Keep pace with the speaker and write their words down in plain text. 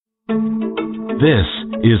This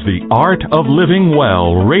is the Art of Living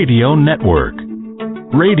Well Radio Network.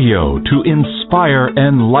 Radio to inspire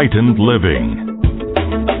enlightened living.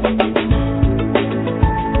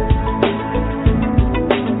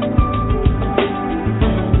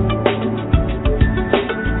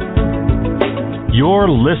 You're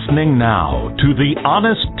listening now to the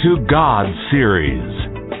Honest to God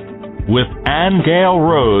series with Ann Gale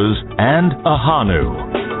Rose and Ahanu.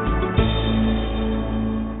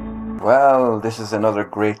 Well, this is another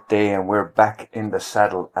great day and we're back in the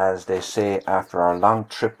saddle, as they say, after our long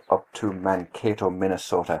trip up to Mankato,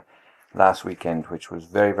 Minnesota last weekend, which was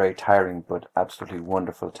very, very tiring but absolutely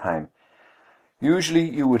wonderful time. Usually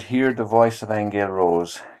you would hear the voice of Ann Gale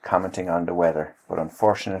Rose commenting on the weather, but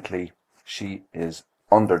unfortunately she is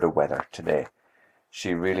under the weather today.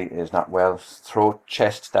 She really is not well, throat,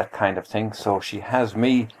 chest, that kind of thing, so she has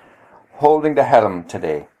me holding the helm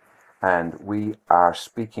today. And we are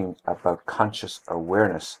speaking about conscious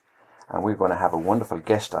awareness. And we're going to have a wonderful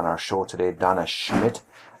guest on our show today, Donna Schmidt.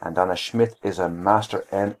 And Donna Schmidt is a master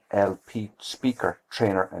NLP speaker,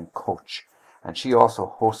 trainer, and coach. And she also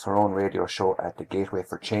hosts her own radio show at the Gateway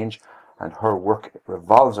for Change. And her work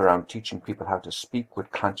revolves around teaching people how to speak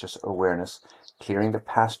with conscious awareness, clearing the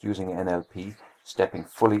past using NLP, stepping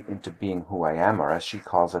fully into being who I am, or as she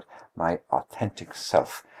calls it, my authentic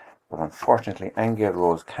self. But unfortunately, Ann Gale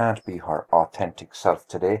Rose can't be her authentic self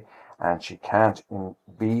today, and she can't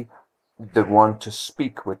be the one to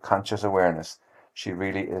speak with conscious awareness. She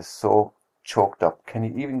really is so choked up. Can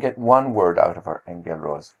you even get one word out of her, Ann Gale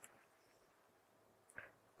Rose?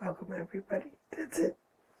 Welcome, everybody. That's it.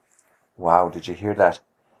 Wow, did you hear that?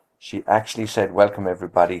 She actually said, welcome,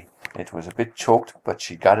 everybody. It was a bit choked, but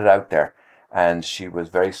she got it out there, and she was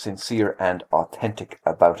very sincere and authentic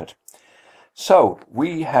about it. So,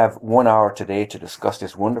 we have 1 hour today to discuss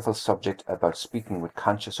this wonderful subject about speaking with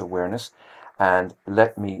conscious awareness. And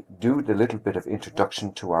let me do the little bit of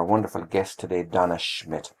introduction to our wonderful guest today, Donna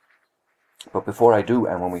Schmidt. But before I do,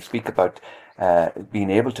 and when we speak about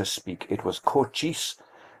being able to speak, it was Cochise,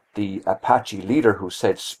 the Apache leader, who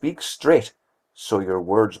said, "Speak straight so your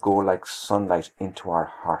words go like sunlight into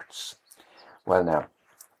our hearts." Well now,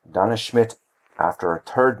 Donna Schmidt, after her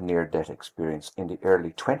third near-death experience in the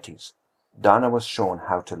early 20s, Donna was shown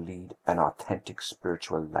how to lead an authentic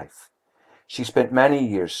spiritual life. She spent many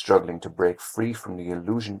years struggling to break free from the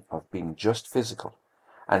illusion of being just physical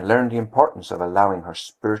and learned the importance of allowing her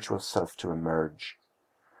spiritual self to emerge.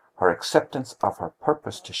 Her acceptance of her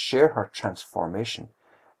purpose to share her transformation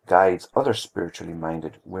guides other spiritually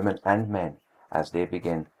minded women and men as they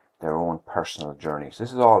begin their own personal journeys.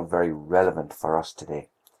 This is all very relevant for us today.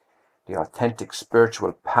 The authentic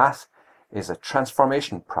spiritual path is a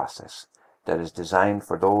transformation process that is designed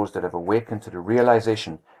for those that have awakened to the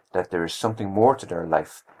realization that there is something more to their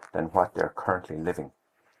life than what they're currently living.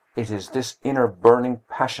 It is this inner burning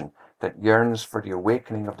passion that yearns for the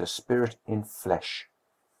awakening of the spirit in flesh.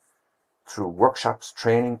 Through workshops,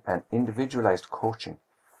 training, and individualized coaching,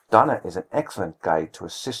 Donna is an excellent guide to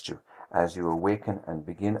assist you as you awaken and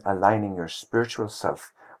begin aligning your spiritual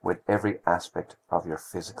self with every aspect of your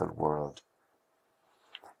physical world.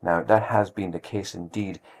 Now, that has been the case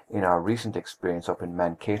indeed. In our recent experience up in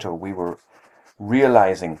Mankato, we were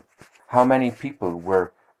realizing how many people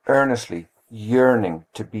were earnestly yearning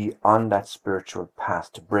to be on that spiritual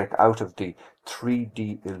path, to break out of the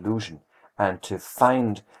 3D illusion and to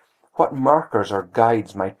find what markers or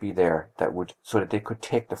guides might be there so that they could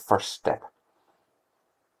take the first step.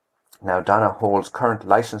 Now, Donna holds current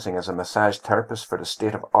licensing as a massage therapist for the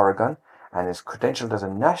state of Oregon and is credentialed as a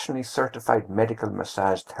nationally certified medical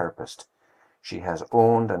massage therapist. She has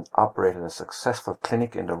owned and operated a successful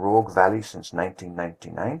clinic in the Rogue Valley since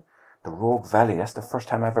 1999. The Rogue Valley, that's the first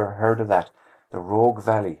time I've ever heard of that. The Rogue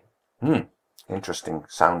Valley. Interesting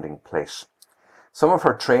sounding place. Some of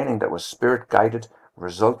her training that was spirit guided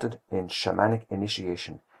resulted in shamanic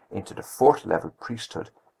initiation into the 4th level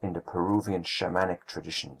priesthood in the Peruvian shamanic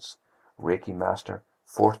traditions. Reiki master,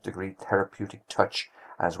 4th degree therapeutic touch,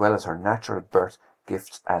 as well as her natural birth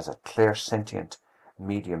gifts as a clairsentient,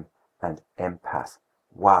 medium, and empath.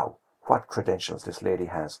 Wow, what credentials this lady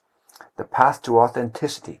has. The path to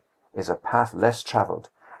authenticity is a path less traveled,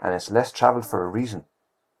 and it's less traveled for a reason.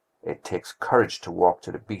 It takes courage to walk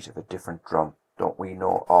to the beat of a different drum. Don't we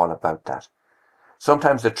know all about that?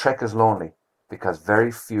 Sometimes the trek is lonely, because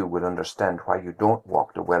very few will understand why you don't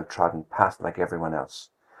walk the well-trodden path like everyone else.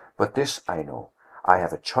 But this I know, I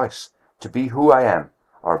have a choice to be who I am,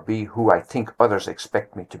 or be who I think others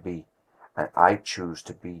expect me to be, and I choose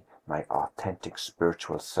to be my authentic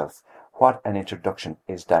spiritual self. What an introduction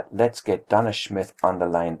is that. Let's get Donna Smith on the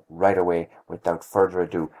line right away without further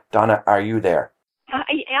ado. Donna, are you there?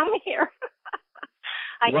 I am here.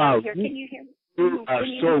 I am here. Can you hear me? You are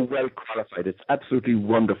so well qualified. It's absolutely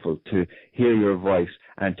wonderful to hear your voice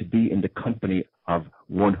and to be in the company of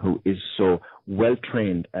one who is so well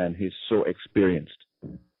trained and who's so experienced.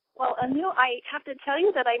 Well, Anu, I have to tell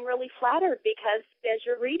you that I'm really flattered because as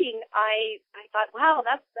you're reading, I thought, wow,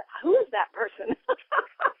 who is that person?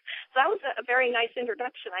 So that was a very nice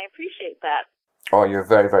introduction. I appreciate that. Oh, you're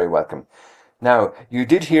very, very welcome. Now, you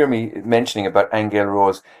did hear me mentioning about Angel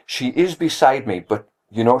Rose. She is beside me, but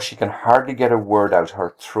you know, she can hardly get a word out.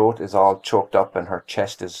 Her throat is all choked up and her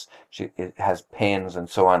chest it has pains and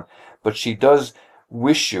so on. But she does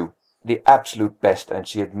wish you the absolute best and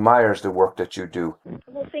she admires the work that you do.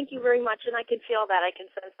 Well, thank you very much. And I can feel that. I can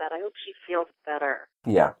sense that. I hope she feels better.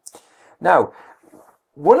 Yeah. Now,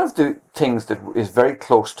 one of the things that is very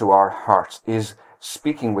close to our hearts is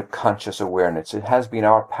speaking with conscious awareness. It has been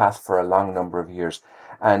our path for a long number of years.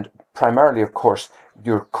 And primarily, of course,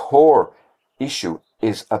 your core issue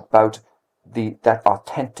is about that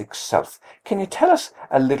authentic self. Can you tell us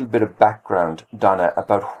a little bit of background, Donna,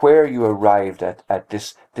 about where you arrived at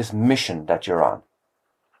this mission that you're on?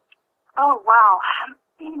 Oh, wow.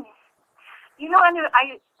 You know,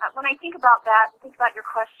 when I think about that, think about your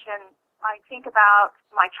question, I think about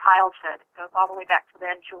my childhood. It goes all the way back to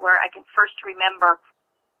then to where I can first remember.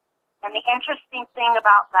 And the interesting thing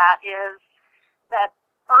about that is that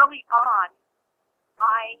early on,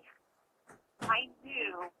 I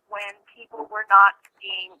knew when people were not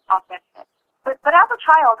being authentic. But as a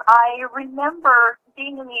child, I remember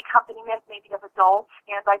being in the accompaniment maybe of adults,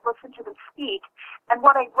 and I listened to them speak, and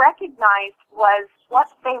what I recognized was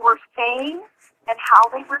what they were saying and how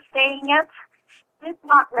they were saying it did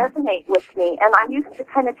not resonate with me. And I used to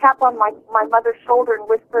kind of tap on my mother's shoulder and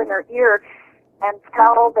whisper in her ear and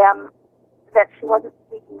tell them that she wasn't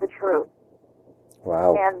speaking the truth.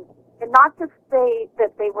 Wow. And not to say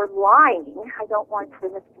that they were lying, I don't want to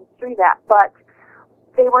misconstrue that, but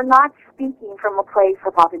they were not speaking from a place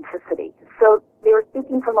of authenticity. So they were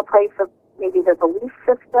speaking from a place of maybe their belief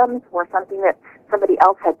systems or something that somebody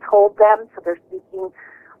else had told them, so they're speaking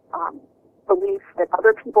beliefs that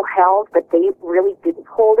other people held, but they really didn't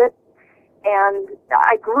hold it. And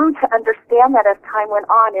I grew to understand that as time went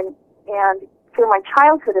on, and through my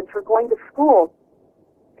childhood and through going to school,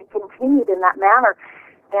 it continued in that manner.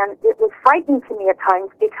 And it was frightening to me at times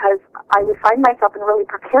because I would find myself in really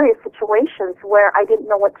precarious situations where I didn't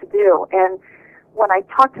know what to do. And when I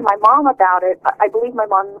talked to my mom about it, I believe my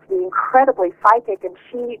mom was incredibly psychic, and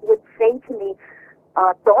she would say to me,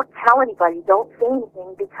 don't tell anybody, don't say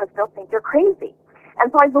anything because they'll think you're crazy. And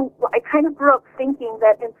so I kind of grew up thinking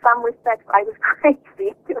that in some respects I was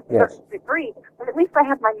crazy to a certain degree, but at least I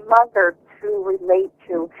had my mother to relate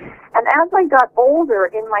to. And as I got older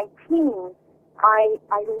in my teens, I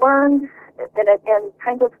learned and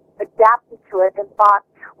kind of adapted to it and thought,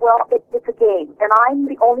 well, it's a game, and I'm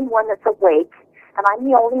the only one that's awake, and I'm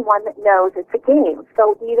the only one that knows it's a game.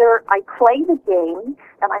 So either I play the game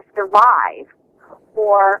and I survive,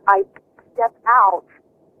 or I step out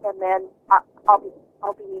and then I'll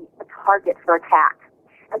be a target for attack.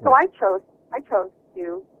 And so I chose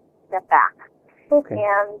to step back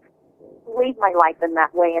and lead my life in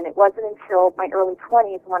that way. And it wasn't until my early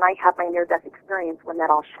 20s when I had my near-death experience when that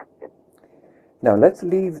all shifted. Now, let's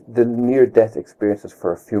leave the near-death experiences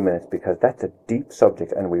for a few minutes because that's a deep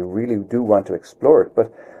subject and we really do want to explore it.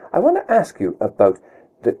 But I want to ask you about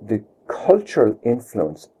the cultural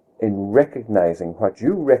influence in recognizing what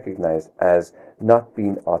you recognize as not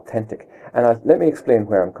being authentic. And let me explain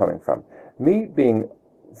where I'm coming from. Me being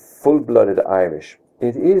full-blooded Irish,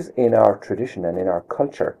 it is in our tradition and in our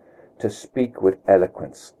culture to speak with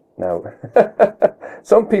eloquence. Now,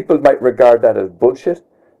 some people might regard that as bullshit.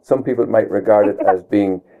 Some people might regard it as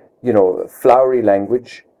being, flowery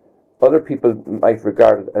language. Other people might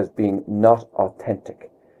regard it as being not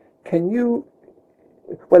authentic. Here's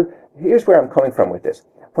where I'm coming from with this.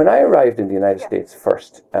 When I arrived in the United States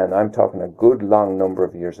first, and I'm talking a good long number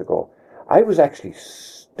of years ago, I was actually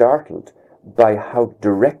startled by how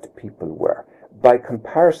direct people were, by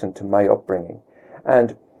comparison to my upbringing.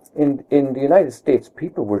 And in the United States,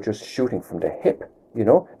 people were just shooting from the hip.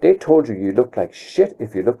 They told you looked like shit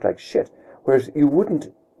if you looked like shit, whereas you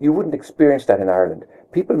wouldn't experience that in Ireland.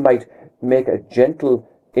 People might make a gentle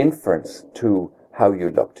inference to how you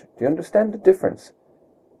looked. Do you understand the difference?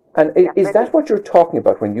 And is that what you're talking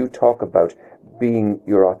about when you talk about being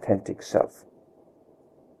your authentic self?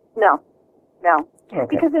 No. Okay.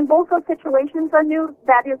 Because in both those situations, Anu,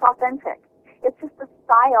 that is authentic. It's just the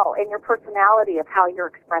style and your personality of how you're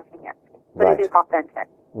expressing it. but Right. it is authentic.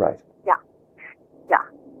 Right. Yeah. Yeah.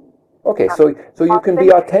 Okay, so you can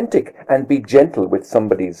be authentic and be gentle with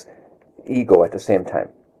somebody's ego at the same time.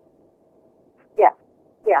 Yes.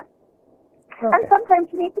 Yes. Okay. And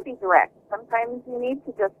sometimes you need to be direct. Sometimes you need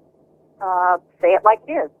to just say it like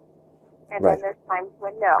it is. And Right. then there's times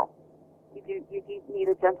when no. You do need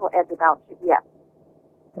a gentle edge about you. Yes.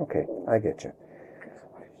 Okay, I get you.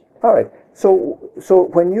 All right. So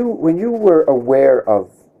when you were aware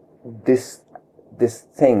of this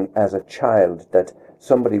thing as a child, that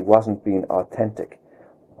somebody wasn't being authentic,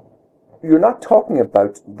 you're not talking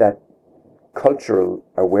about that cultural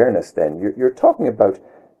awareness then. You're talking about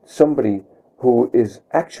somebody who is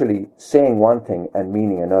actually saying one thing and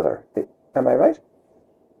meaning another. Am I right?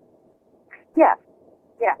 Yes.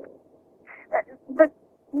 Yes. But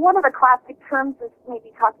one of the classic terms is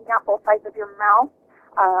maybe talking out both sides of your mouth.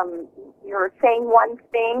 You're saying one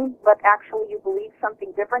thing, but actually you believe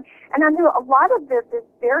something different. And I know a lot of this is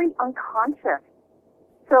very unconscious.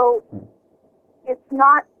 So it's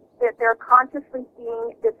not that they're consciously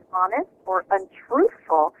being dishonest or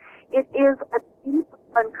untruthful. It is a deep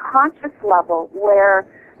unconscious level where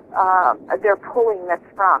they're pulling this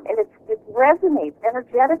from. And it resonates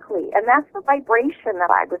energetically. And that's the vibration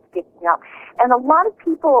that I was picking up. And a lot of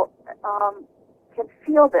people can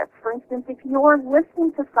feel this. For instance, if you're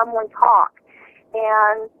listening to someone talk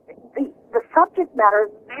and the subject matter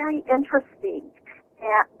is very interesting,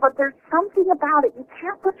 but there's something about it, you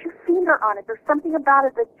can't put your finger on it. There's something about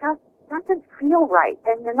it that just doesn't feel right,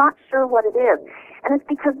 and you're not sure what it is. And it's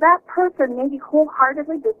because that person maybe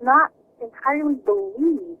wholeheartedly does not entirely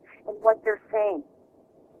believe in what they're saying.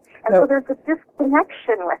 And Now, so there's a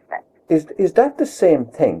disconnection with it. Is that the same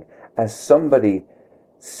thing as somebody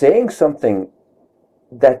saying something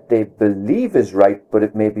that they believe is right, but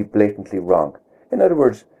it may be blatantly wrong? In other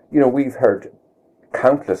words, we've heard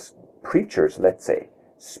countless preachers, let's say,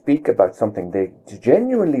 speak about something they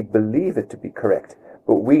genuinely believe it to be correct,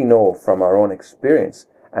 but we know from our own experience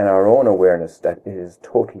and our own awareness that it is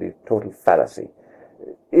total fallacy.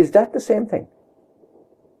 Is that the same thing?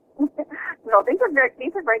 No, these are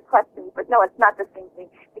great questions, but no, it's not the same thing,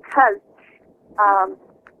 because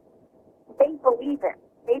they believe it.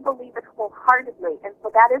 They believe it wholeheartedly, and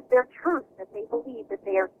so that is their truth that they believe that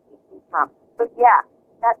they are speaking from. So yeah,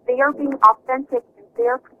 that they are being authentic in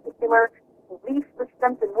their particular belief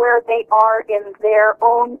systems and where they are in their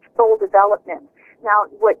own soul development. Now,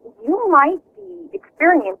 what you might be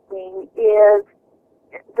experiencing is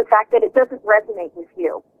the fact that it doesn't resonate with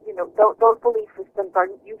you. Those belief systems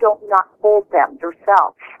you don't not hold them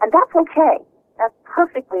yourself. And that's okay. That's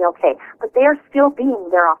perfectly okay. But they are still being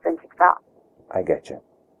their authentic self. I get you.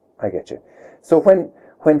 So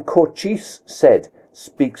when Cochise said,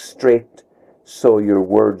 "Speak straight so your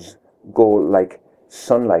words go like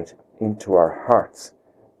sunlight into our hearts,"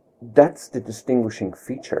 that's the distinguishing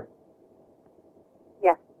feature.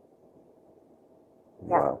 Yes.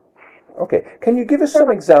 Wow. Okay. Can you give us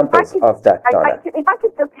some examples of that, Donna? If I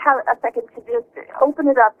could just have a second to just open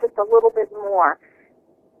it up just a little bit more.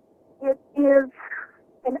 It is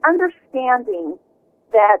an understanding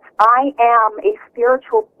that I am a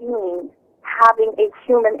spiritual being having a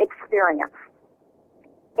human experience.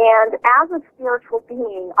 And as a spiritual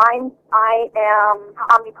being, I am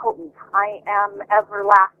omnipotent. I am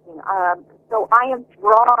everlasting. So I am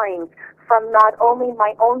drawing from not only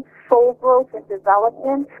my own soul growth and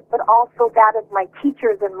development, but also that of my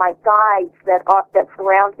teachers and my guides that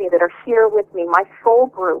surround me, that are here with me, my soul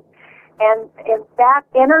group. And that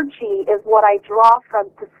energy is what I draw from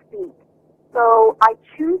to speak. So I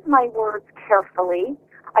choose my words carefully.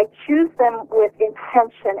 I choose them with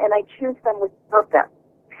intention, and I choose them with purpose.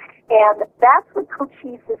 And that's what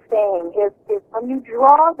Cochise is saying, is when you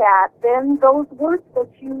draw that, then those words that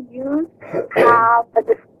you use have a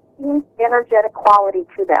distinct energetic quality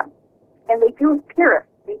to them. And they do appear.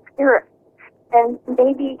 And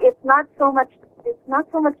maybe it's not so much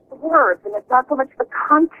the words, and it's not so much the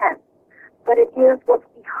content, but it is what's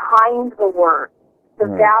behind the words, the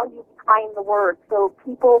value behind the words. So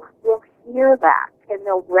people will hear that, and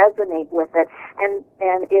they'll resonate with it, and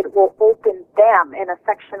it will open them in a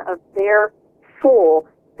section of their soul,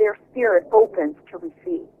 their spirit opens to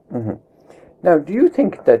receive. Mm-hmm. Now, do you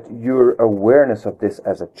think that your awareness of this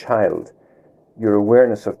as a child, your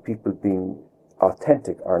awareness of people being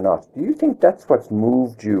authentic or not, do you think that's what's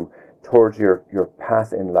moved you towards your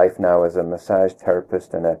path in life now as a massage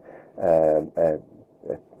therapist and a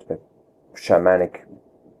shamanic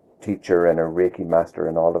teacher and a Reiki master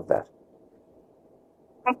and all of that?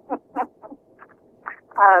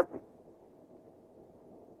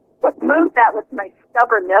 What moved that was my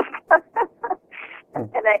stubbornness. And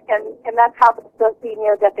that's how the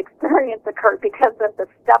near-death experience occurred, because of the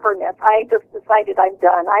stubbornness. I just decided I'm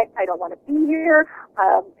done. I don't want to be here.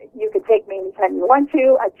 You can take me anytime you want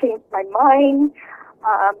to. I changed my mind.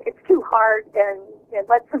 It's too hard, and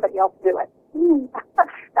let somebody else do it.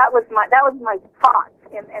 That was my thought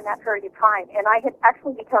in that period of time. And I had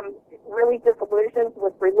actually become really disillusioned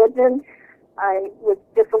with religion. I was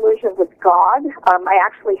disillusioned with God. I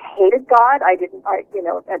actually hated God.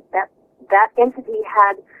 That entity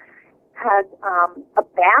had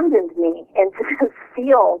abandoned me into this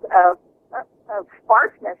field of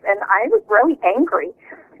sparseness, and I was really angry.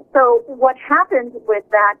 So what happened with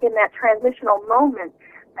that in that transitional moment,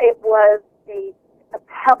 it was a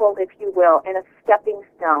pebble, if you will, and a stepping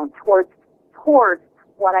stone towards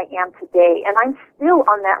what I am today. And I'm still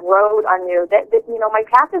on that road, Anu. That my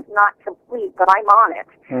path is not complete, but I'm on it.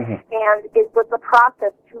 Mm-hmm. And it was a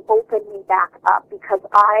process to open me back up, because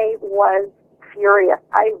I was furious.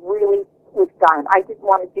 I really was done. I didn't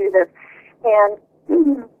want to do this. And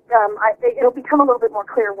it'll become a little bit more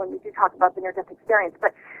clear when we do talk about the near-death experience.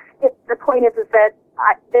 But the point is that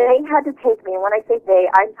they had to take me, and when I say they,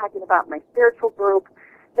 I'm talking about my spiritual group.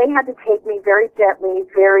 They had to take me very gently,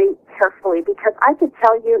 very carefully, because I could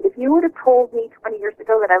tell you, if you would have told me 20 years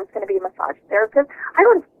ago that I was going to be a massage therapist, I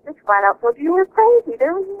would have just flat out told you were crazy.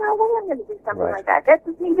 There was no way I'm going to do something like that. That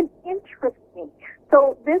doesn't even interest me.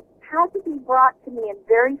 So this had to be brought to me in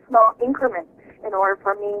very small increments in order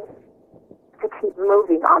for me to keep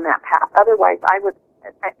moving on that path. Otherwise,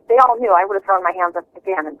 they all knew I would have thrown my hands up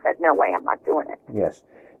again and said, no way, I'm not doing it. Yes.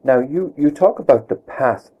 Now, you talk about the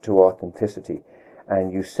path to authenticity,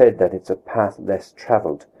 and you said that it's a path less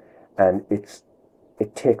traveled, and it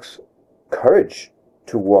takes courage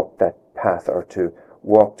to walk that path, or to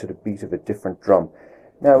walk to the beat of a different drum.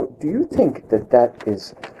 Now, do you think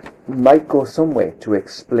that might go some way to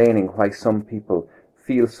explaining why some people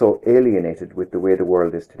feel so alienated with the way the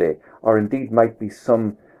world is today, or indeed might be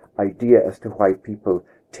some idea as to why people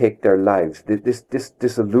take their lives, this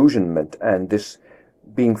disillusionment and this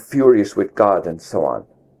being furious with God and so on?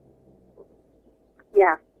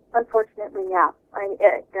 Yeah, unfortunately, yeah.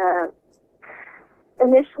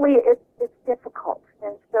 Initially, it's difficult,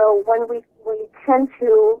 and so when we tend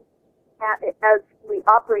to, as we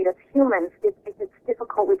operate as humans, it's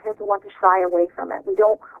difficult. We tend to want to shy away from it. We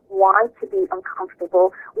don't want to be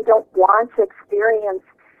uncomfortable. We don't want to experience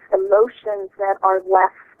emotions that are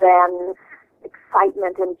less than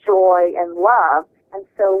excitement and joy and love, and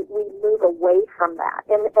so we move away from that.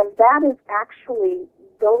 And that is actually,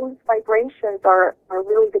 those vibrations are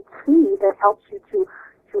really the key that helps you to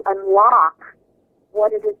unlock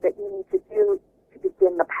what it is that you need to do to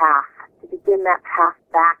begin the path, to begin that path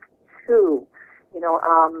back to,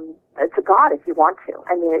 to God, if you want to.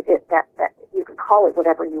 I mean, that you can call it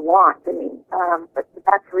whatever you want. I mean, but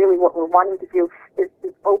that's really what we're wanting to do,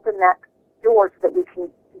 is open that door so that we can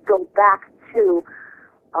go back to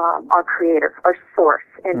our Creator, our Source,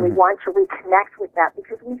 and mm-hmm. we want to reconnect with that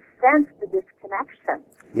because we sense the disconnection.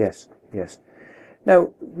 Yes.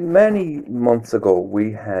 Now, many months ago,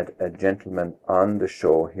 we had a gentleman on the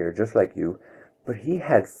show here, just like you, but he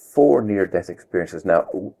had 4 near-death experiences. Now,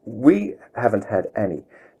 we haven't had any,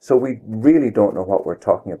 so we really don't know what we're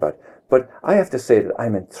talking about. But I have to say that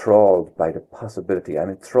I'm enthralled by the possibility. I'm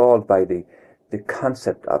enthralled by the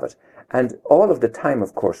concept of it. And all of the time,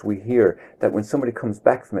 of course, we hear that when somebody comes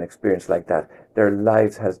back from an experience like that, their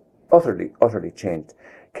lives has utterly, utterly changed.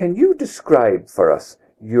 Can you describe for us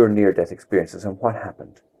your near-death experiences and what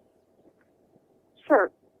happened?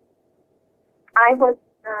 Sure. I was,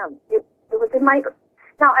 it was in my,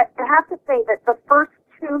 now I have to say that the first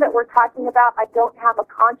 2 that we're talking about, I don't have a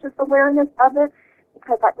conscious awareness of it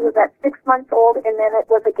because I was at 6 months old and then it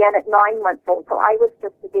was again at 9 months old, so I was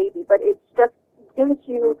just a baby, but it just gives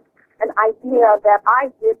you an idea that I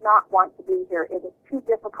did not want to be here. It was too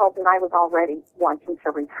difficult, and I was already wanting to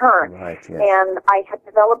return. Right, yes. And I had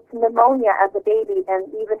developed pneumonia as a baby and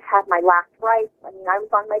even had my last rites. I mean, I was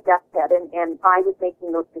on my deathbed, and I was making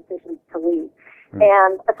those decisions to leave.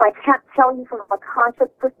 And so I can't tell you from a conscious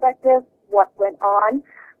perspective what went on,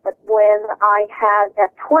 but when I had, at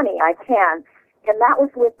 20, I can. And that was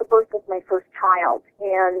with the birth of my first child.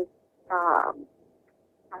 And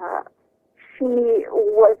she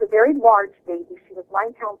was a very large baby. She was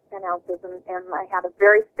 9 pounds, 10 ounces, and I had a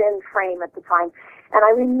very thin frame at the time. And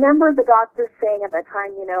I remember the doctor saying at that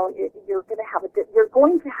time, you're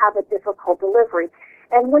going to have a difficult delivery.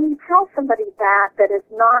 And when you tell somebody that is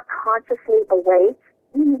not consciously awake,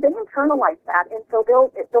 they internalize that, and so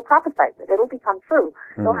they'll prophesize it. It'll become true.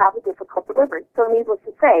 They'll have a difficult delivery. So needless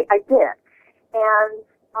to say, I did. And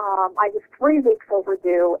I was 3 weeks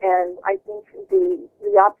overdue, and I think the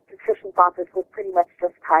obstetrician's office was pretty much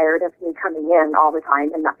just tired of me coming in all the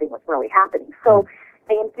time, and nothing was really happening. So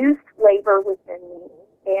they induced labor within me,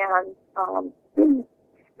 and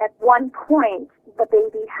at one point, the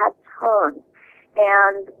baby had turned,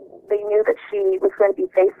 and they knew that she was going to be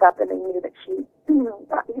face up, and they knew that she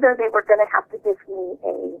either they were going to have to give me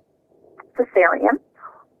a cesarean,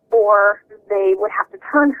 or they would have to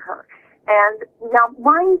turn her. And now,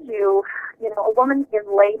 mind you, a woman in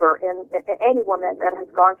labor, any woman that has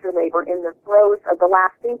gone through labor, in the throes of the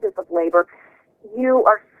last stages of labor, you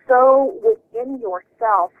are so within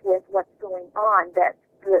yourself with what's going on that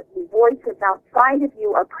the voices outside of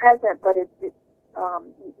you are present, but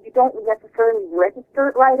you don't necessarily register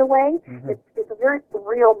it right away. Mm-hmm. It's a very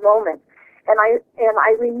real moment. And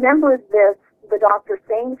I remember the doctor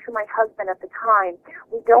saying to my husband at the time,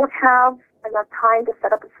 we don't have enough time to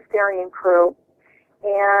set up a cesarean crew,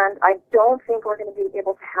 and I don't think we're going to be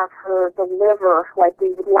able to have her deliver like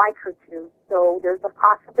we would like her to. So there's a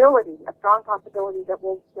strong possibility that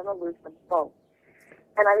we're going to lose them both.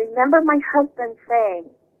 And I remember my husband saying,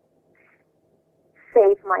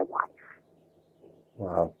 save my wife.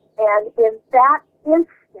 Wow. And in that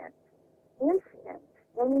instant,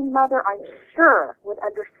 any mother, I'm sure, would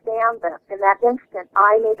understand this. In that instant,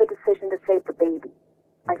 I made the decision to save the baby.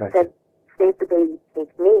 I said, save the baby, save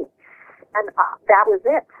me. And that was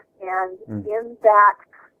it. And in that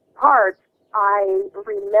part, I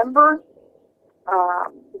remember,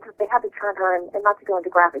 because they had to turn her, and not to go into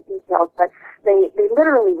graphic details, but they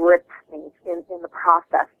literally ripped me in the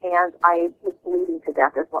process, and I was bleeding to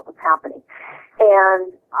death is what was happening.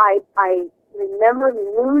 And I remember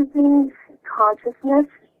losing consciousness,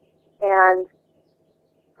 and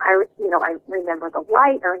I remember the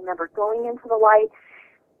light. I remember going into the light,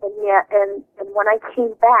 and when I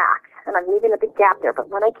came back, and I'm leaving a big gap there, but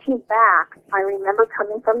when I came back, I remember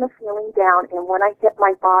coming from the ceiling down, and when I hit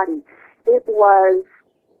my body, it was,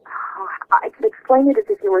 I could explain it as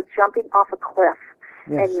if you were jumping off a cliff,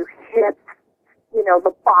 yes, and you hit,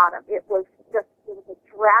 the bottom. It was a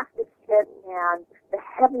drastic hit, and the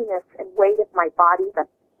heaviness and weight of my body, the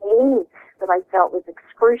pain that I felt was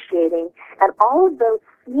excruciating, and all of those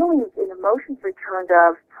feelings and emotions returned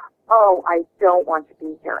of, oh, I don't want to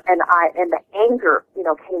be here, and the anger,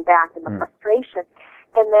 came back, and the frustration,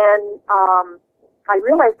 and then I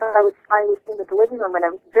realized that I was in the delivery room, and I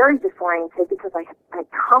was very disoriented because I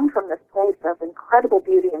come from this place of incredible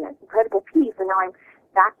beauty and incredible peace, and now I'm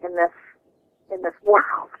back in this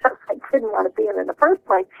world that I didn't want to be in the first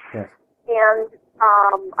place. Yes. And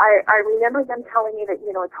I remember them telling me that,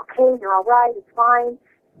 it's okay, you're all right, it's fine.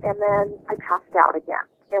 And then I passed out again.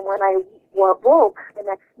 And when I woke the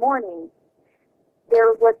next morning,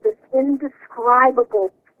 there was this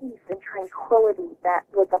indescribable peace and tranquility that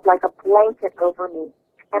was like a blanket over me.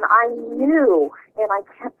 And I knew, and I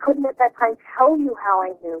couldn't at that time tell you how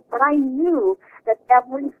I knew, but I knew that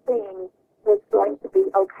everything was going to be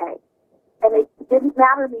okay. And it didn't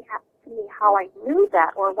matter to me how I knew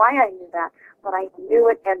that or why I knew that, but I knew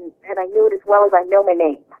it, and I knew it as well as I know my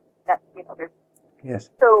name. Yes.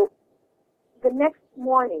 So the next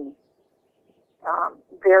morning,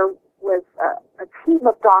 there was a team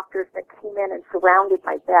of doctors that came in and surrounded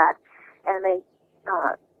my bed, and they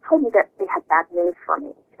told me that they had bad news for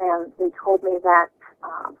me, and they told me that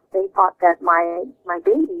they thought that my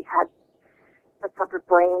baby had suffered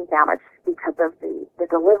brain damage because of the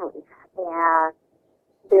delivery. And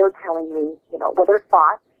they were telling me, what their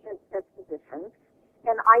thoughts as physicians.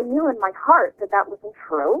 And I knew in my heart that wasn't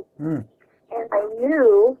true. Mm. And I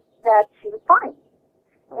knew that she was fine.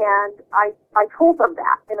 And I told them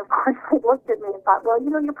that. And of course, they looked at me and thought, well,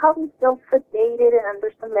 you're probably still sedated and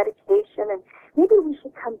under some medication, and maybe we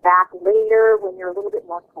should come back later when you're a little bit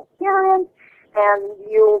more coherent and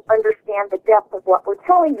you'll understand the depth of what we're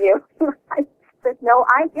telling you. I said, no,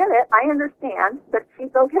 I get it. I understand, but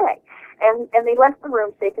she's okay. And they left the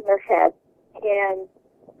room shaking their head, and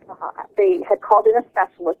they had called in a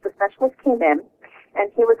specialist. The specialist came in,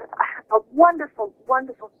 and he was a wonderful,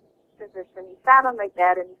 wonderful physician. He sat on my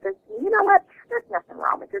bed, and he said, you know what, there's nothing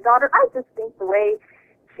wrong with your daughter. I just think the way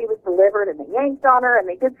she was delivered, and they yanked on her, and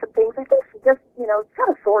they did some things, I think she just, got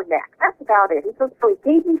a sore neck. That's about it. He said, so he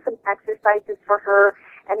gave me some exercises for her,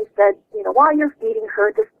 and he said, while you're feeding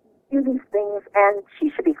her, just do these things, and she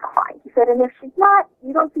should be fine. He said, and if she's not,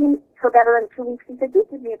 you don't see her better in 2 weeks, he said, just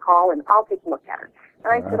give me a call, and I'll take a look at her.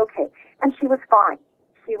 And I said, okay. And she was fine.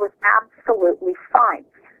 She was absolutely fine.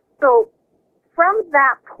 So from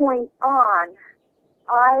that point on,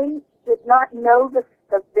 I did not know the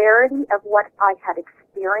severity of what I had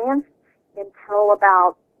experienced until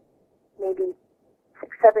about maybe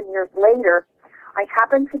 7 years later, I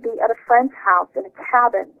happened to be at a friend's house in a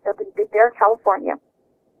cabin up in Big Bear, California,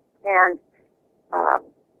 and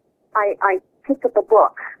I picked up a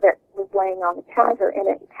book that was laying on the counter, and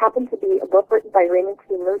it happened to be a book written by Raymond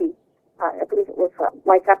T. Moody. I believe it was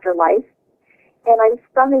Life After Life. And I was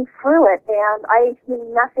thumbing through it, and I knew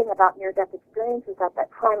nothing about near-death experiences at that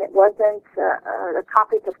time. It wasn't a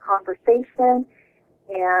topic of conversation,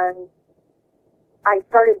 and I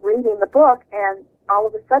started reading the book, and all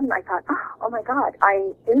of a sudden I thought, oh my God,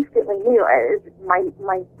 I instantly knew my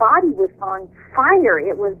body was on fire.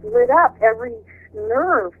 It was lit up. Every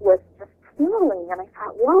nerve was just tingling, and I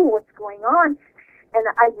thought, whoa, what's going on? And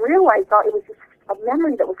I realized it was just a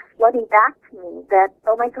memory that was flooding back to me that,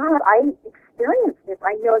 oh my God, I experienced this.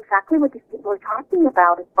 I know exactly what these people are talking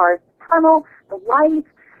about as far as the tunnel, the light,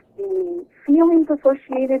 the feelings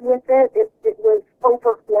associated with it. It was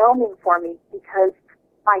overwhelming for me because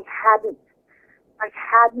I hadn't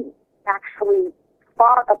actually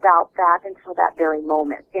thought about that until that very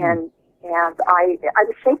moment. And I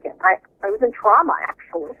was shaken. I was in trauma,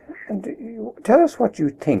 actually. And tell us what you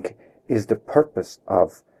think is the purpose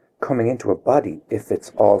of coming into a body if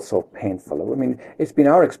it's all so painful. I mean, it's been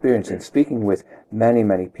our experience in speaking with many,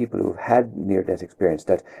 many people who've had near-death experience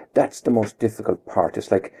that's the most difficult part.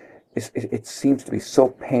 It's like it seems to be so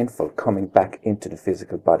painful coming back into the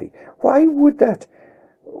physical body. Why would that?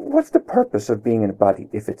 What's the purpose of being in a body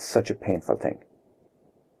if it's such a painful thing?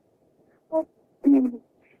 Well,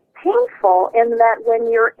 painful in that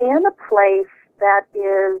when you're in a place that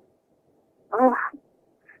is,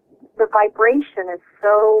 the vibration is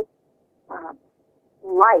so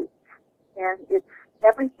light, and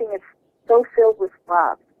everything is so filled with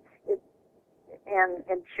love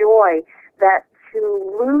and joy that to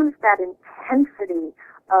lose that intensity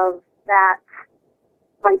of that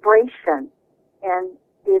vibration, and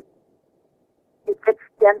it gets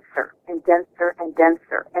denser and denser and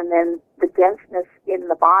denser, and then the denseness in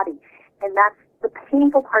the body. And that's the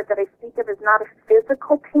painful part that I speak of is not a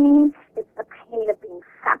physical pain, it's the pain of being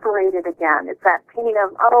separated again. It's that pain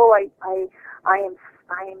of, I am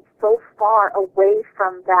so far away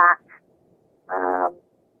from that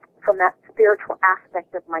spiritual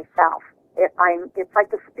aspect of myself. It's like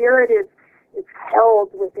the spirit is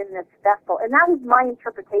held within this vessel. And that was my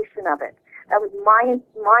interpretation of it. That was my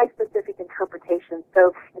specific interpretation.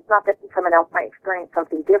 So it's not that someone else might experience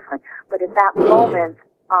something different, but at that moment,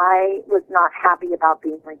 I was not happy about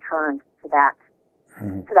being returned to that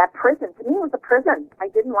prison. To me, it was a prison. I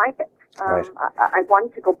didn't like it. Right. I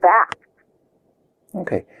wanted to go back.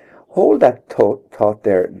 Okay. Hold that thought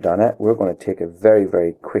there, Donna. We're going to take a very,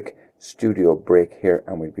 very quick studio break here,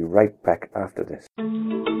 and we'll be right back after this.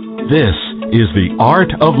 This is the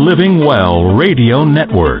Art of Living Well Radio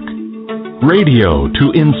Network. Radio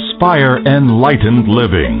to inspire enlightened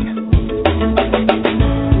living.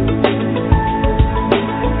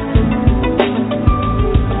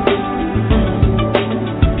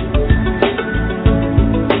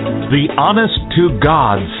 The Honest to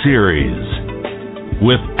God series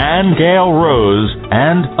with Ann Gale Rose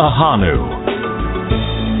and Ahanu.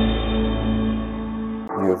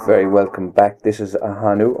 You're very welcome back. This is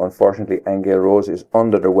Ahanu. Unfortunately, Ann Gale Rose is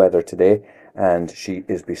under the weather today, and she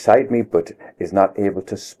is beside me but is not able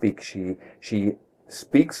to speak. She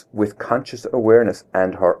speaks with conscious awareness,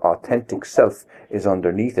 and her authentic self is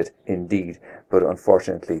underneath it indeed, but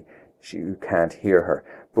unfortunately you can't hear her.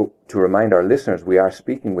 But to remind our listeners, we are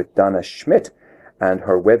speaking with Donna Schmidt, and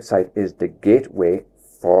her website is The Gateway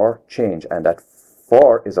for Change, and that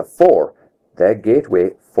 4 is a 4,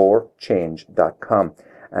 thegatewayforchange.com.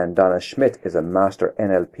 And Donna Schmidt is a master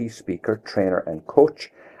NLP speaker, trainer, and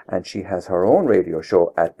coach, and she has her own radio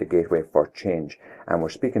show at The Gateway for Change. And we're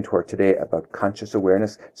speaking to her today about conscious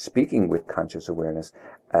awareness, speaking with conscious awareness,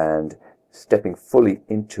 and stepping fully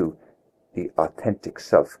into the authentic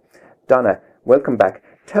self. Donna, welcome back.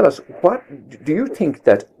 Tell us, what do you think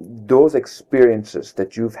that those experiences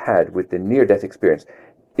that you've had with the near-death experience,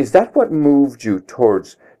 is that what moved you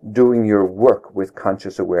towards doing your work with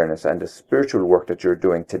conscious awareness and the spiritual work that you're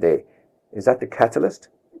doing today? Is that the catalyst?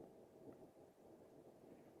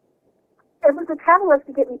 It was a catalyst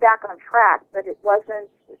to get me back on track, but it wasn't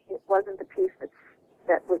the piece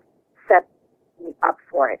that was set me up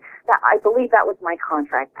for it. I believe that was my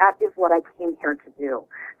contract. That is what I came here to do.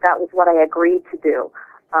 That was what I agreed to do.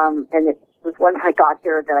 And it was once I got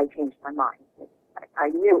here that I changed my mind. I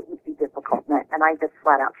knew it would be difficult, and I just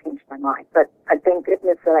flat out changed my mind. But I thank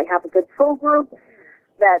goodness that I have a good soul group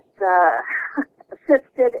that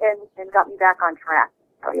assisted and got me back on track.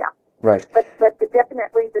 So yeah. Right. But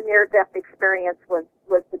definitely the near-death experience was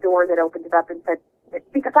the door that opened it up and said,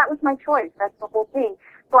 because that was my choice. That's the whole thing.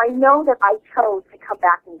 So I know that I chose to come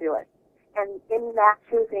back and do it. And in that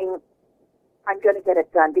choosing, I'm going to get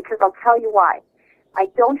it done, because I'll tell you why. I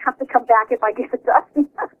don't have to come back if I get it done.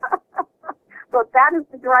 So that is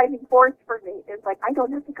the driving force for me. It's like, I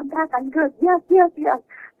don't have to come back. I'm good. Yes, yes, yes.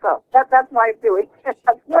 So that's why I'm doing it.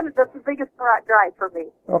 That's the biggest drive for me.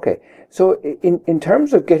 Okay. So in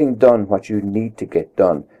terms of getting done what you need to get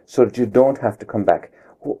done so that you don't have to come back,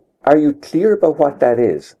 are you clear about what that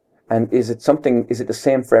is? And is it the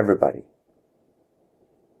same for everybody?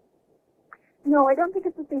 No, I don't think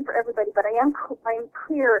it's the same for everybody, but I am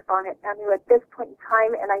clear on it, Anu, at this point in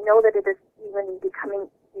time, and I know that it is even becoming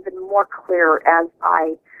even more clear as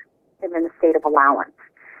I am in a state of allowance.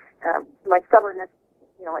 My stubbornness,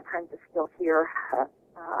 at times is still here.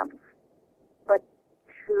 But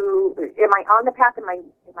am I on the path? Am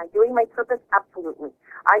I doing my purpose? Absolutely.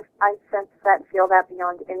 I sense that, feel that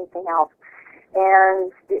beyond anything else.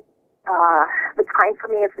 And the time for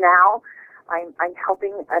me is now. I'm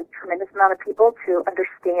helping a tremendous amount of people to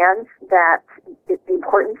understand that the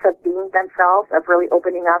importance of being themselves, of really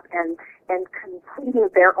opening up and completing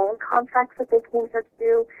their own contracts that they came here to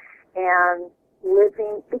do, and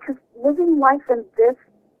living life in this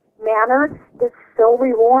manner is so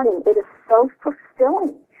rewarding. It is so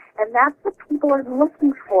fulfilling. And that's what people are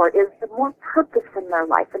looking for, is the more purpose in their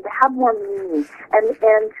life and to have more meaning and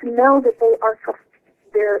to know that they are fulfilled.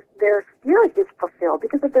 Their spirit is fulfilled,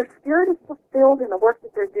 because if their spirit is fulfilled in the work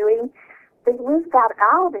that they're doing, they live that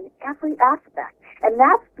out in every aspect. And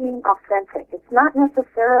that's being authentic. It's not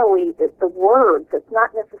necessarily the words. It's not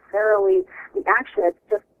necessarily the action. It's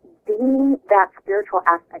just being that spiritual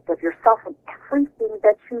aspect of yourself in everything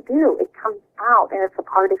that you do. It comes out and it's a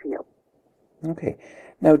part of you. Okay.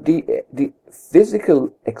 Now, the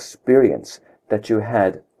physical experience that you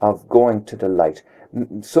had of going to the light,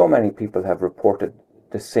 so many people have reported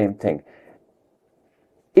the same thing.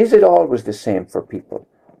 Is it always the same for people?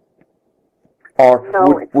 Or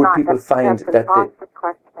no, would people find that's that the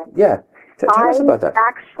question. Yeah, tell us about that. I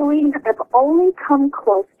actually have only come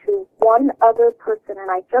close to one other person,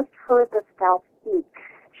 and I just heard this gal speak.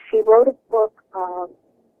 She wrote a book, I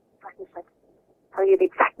wish I could tell you the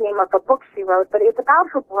exact name of the book she wrote, but it's about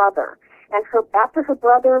her brother. And after her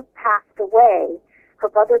brother passed away, her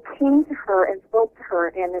brother came to her and spoke to her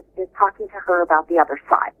and is talking to her about the other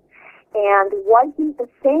side. And what he was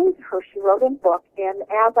saying to her, she wrote in a book, and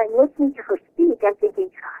as I'm listening to her speak, I'm thinking,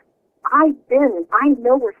 I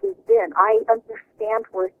know where he's been. I understand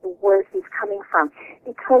where he's coming from.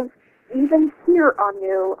 Because even here,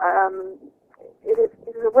 Anu, it is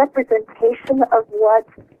a representation of what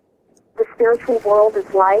the spiritual world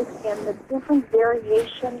is like, and the different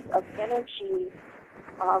variations of energy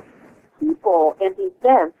of people and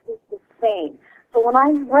events is the same. So when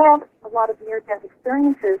I read a lot of near-death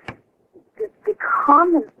experiences, the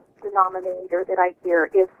common denominator that I hear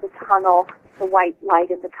is the tunnel, the white light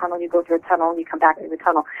in the tunnel. You go through a tunnel and you come back through the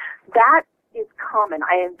tunnel. That is common,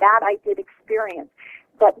 I did experience.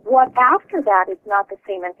 But what after that is not the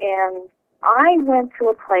same. And I went to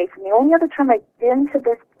a place, and the only other time I've been to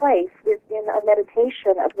this place is in a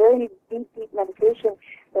meditation, a very deep, deep meditation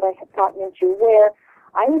that I had gotten into, where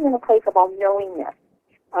I was in a place of all-knowingness.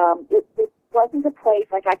 It wasn't a place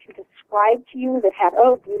like I can describe to you that had,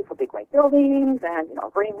 beautiful big white buildings and,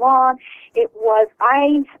 green lawn.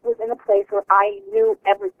 I was in a place where I knew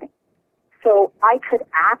everything. So I could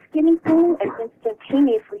ask anything, and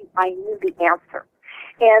instantaneously I knew the answer.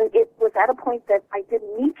 And it was at a point that I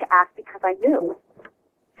didn't need to ask because I knew.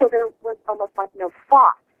 So there was almost like no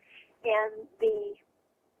thought. And the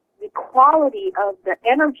quality of the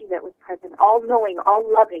energy that was present, all-knowing,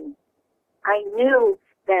 all-loving, I knew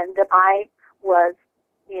then that I was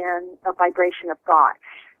in a vibration of God.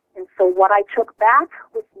 And so what I took back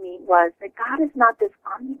with me was that God is not this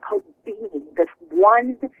omnipotent being, this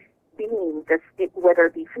one being, whether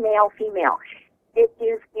it be male, female. It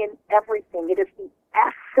is in everything. It is the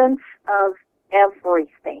essence of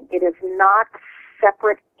everything. It is not a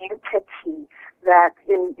separate entity that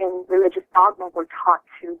in religious dogma we're taught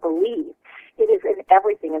to believe. It is in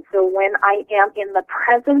everything. And so when I am in the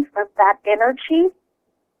presence of that energy,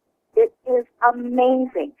 it is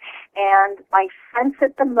amazing. And I sense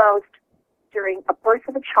it the most during a birth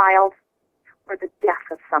of a child or the death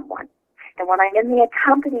of someone. And when I'm in the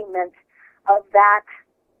accompaniment of that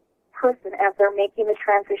person as they're making the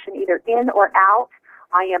transition either in or out,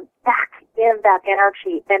 I am back in that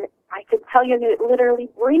energy. And I can tell you, it literally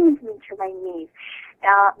brings me to my knees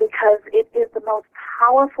because it is the most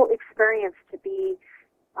powerful experience to be.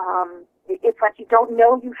 It's like you don't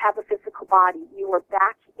know you have a physical body. You are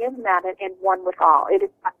back in that and one with all. It is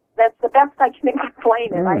That's the best I can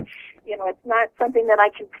explain it. It's not something that I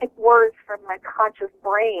can pick words from my conscious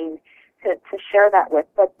brain to share that with.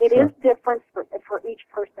 But it is different for each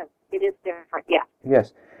person. It is different, yeah.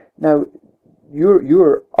 Yes. Now,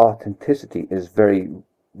 your authenticity is very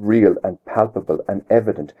real and palpable and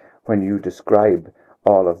evident when you describe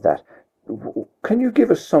all of that. Can you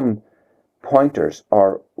give us some pointers,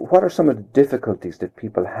 or what are some of the difficulties that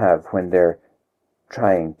people have when they're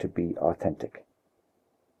trying to be authentic?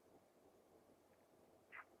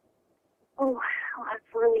 Oh,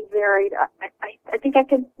 that's really varied. I think I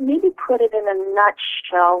could maybe put it in a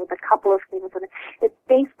nutshell with a couple of things. It's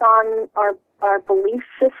based on our belief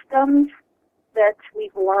systems that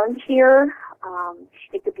we've learned here.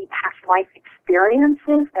 It could be past life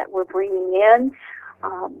experiences that we're bringing in.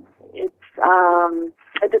 It's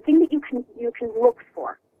the thing that you can look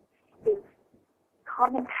for is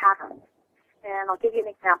common patterns. And I'll give you an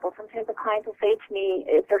example. Sometimes a client will say to me,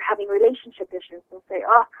 if they're having relationship issues, they'll say,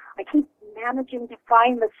 I keep managing to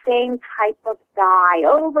find the same type of guy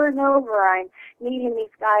over and over. I'm meeting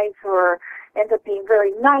these guys who end up being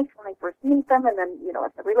very nice when I first meet them, and then,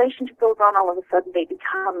 as the relationship goes on, all of a sudden they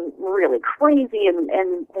become really crazy and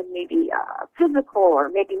maybe physical or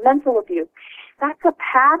maybe mental abuse. That's a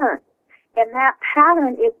pattern. And that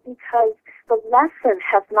pattern is because the lesson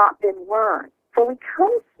has not been learned. So we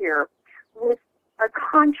come here with our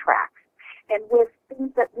contracts and with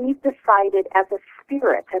things that we've decided as a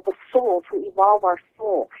spirit, as a soul, to evolve our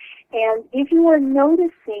soul. And if you are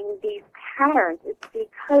noticing these patterns, it's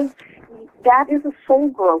because that is a soul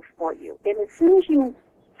growth for you. And as soon as you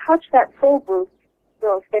touch that soul growth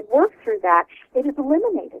and work through that, it is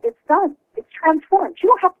eliminated. It's done. It's transformed. You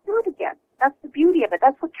don't have to do it again. That's the beauty of it.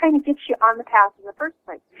 That's what kind of gets you on the path in the first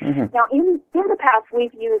place. Mm-hmm. Now, in the past,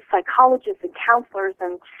 we've used psychologists and counselors,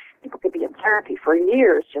 and people could be in therapy for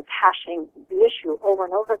years just hashing the issue over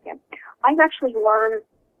and over again. I've actually learned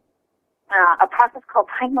a process called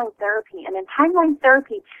timeline therapy. And in timeline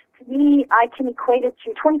therapy, to me, I can equate it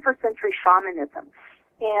to 21st century shamanism.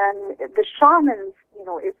 And the shamans,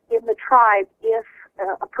 if in the tribe, if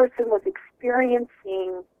a person was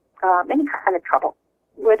experiencing any kind of trouble,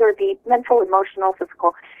 whether it be mental, emotional,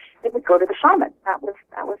 physical, they would go to the shaman. That was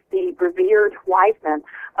the revered wise man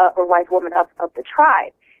or wise woman of the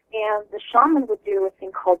tribe. And the shaman would do a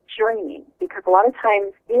thing called journeying, because a lot of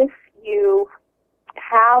times if you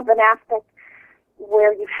have an aspect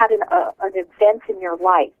where you've had an event in your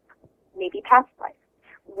life, maybe past life,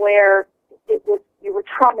 where you were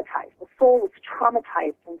traumatized, the soul was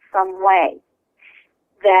traumatized in some way,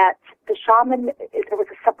 that the shaman, there was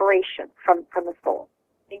a separation from the soul.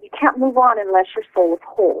 And you can't move on unless your soul is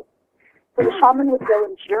whole. So the shaman would go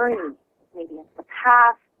and journey, maybe into the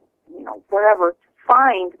past, wherever, to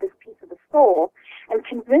find this piece of the soul and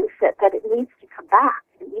convince it that it needs to come back.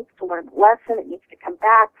 It needs to learn the lesson. It needs to come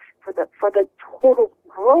back for the total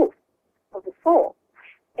growth of the soul.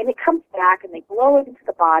 And it comes back, and they blow it into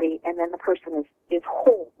the body, and then the person is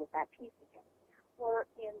whole with that piece again. Or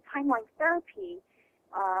in timeline therapy,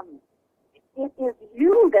 it is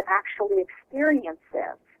you that actually experience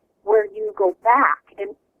this, where you go back,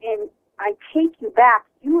 and I take you back.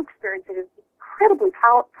 You experience it. It's incredibly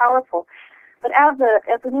powerful. But as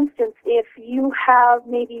an instance, if you have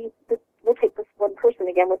maybe, we'll take this one person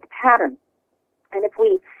again with the pattern, and if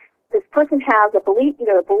this person has a belief,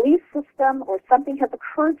 either a belief system or something has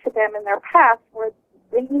occurred to them in their past where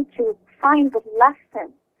they need to find the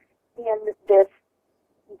lesson in this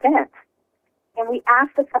event. And we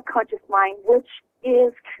ask the subconscious mind, which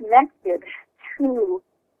is connected to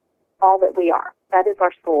all that we are. That is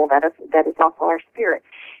our soul. That is also our spirit.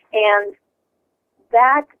 And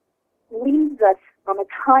that leads us on a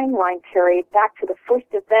timeline period back to the first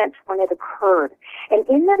event when it occurred. And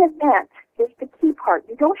in that event is the key part.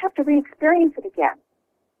 You don't have to re-experience it again.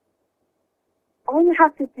 All you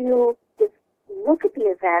have to do is look at the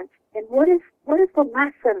event and what is the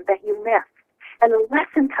lesson that you missed? And the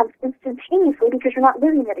lesson comes instantaneously because you're not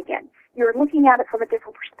living it again. You're looking at it from a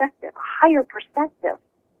different perspective, a higher perspective.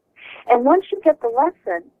 And once you get the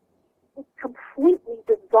lesson, it completely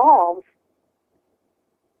dissolves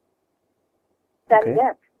that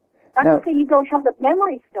event. Not to say you don't have the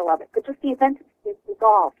memory still of it, but just the event is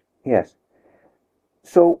dissolved. Yes.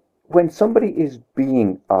 So when somebody is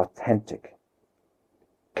being authentic,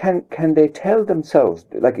 can they tell themselves,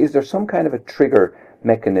 like, is there some kind of a trigger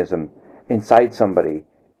mechanism inside somebody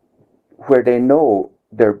where they know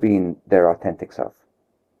they're being their authentic self?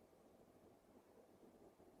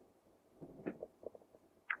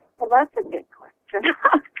 Well, that's a good question.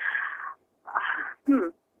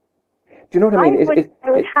 Do you know what I mean?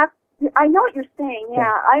 I know what you're saying,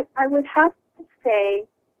 yeah. I would have to say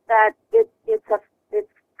that it's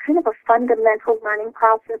kind of a fundamental learning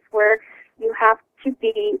process where you have to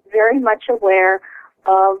be very much aware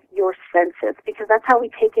of your senses, because that's how we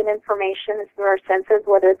take in information, is through our senses,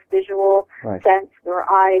 whether it's visual sense,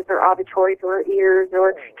 or eyes, or auditory, or ears,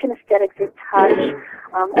 or kinesthetics, or touch,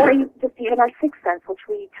 or just even our sixth sense, which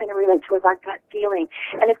we kind of relate to as our gut feeling.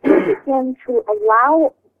 And if we begin to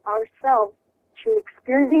allow ourselves to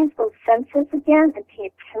experience those senses again and pay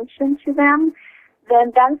attention to them,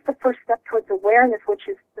 then that's the first step towards awareness, which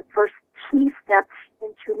is the first key step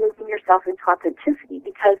into moving yourself into authenticity.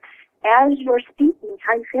 Because as you're speaking,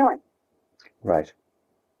 how are you feeling? Right.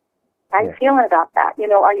 How are you feeling about that?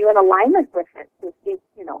 Are you in alignment with it?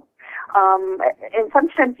 And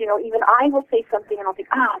sometimes, even I will say something and I'll think,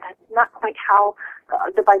 that's not quite how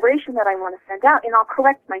the vibration that I want to send out, and I'll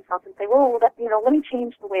correct myself and say, well, let me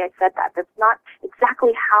change the way I said that. That's not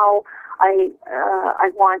exactly how I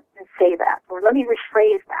want to say that, or let me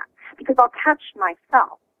rephrase that, because I'll catch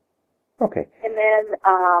myself. Okay. And then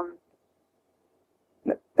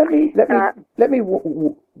let me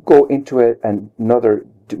go into another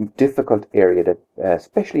difficult area that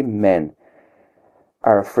especially men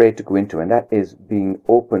are afraid to go into, and that is being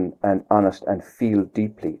open and honest and feel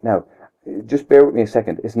deeply. Now, just bear with me a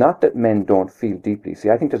second. It's not that men don't feel deeply. See,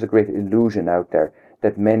 I think there's a great illusion out there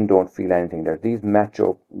that men don't feel anything. They're these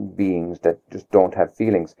macho beings that just don't have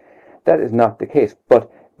feelings. That is not the case.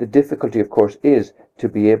 But the difficulty, of course, is to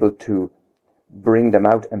be able to bring them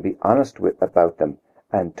out and be honest about them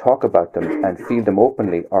and talk about them and feel them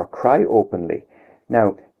openly or cry openly.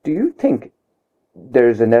 Now, do you think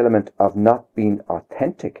there's an element of not being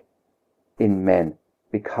authentic in men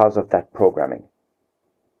because of that programming?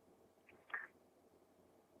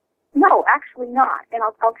 No, actually not. And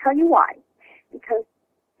I'll tell you why. Because,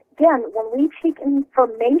 again, when we take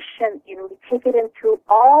information in, we take it into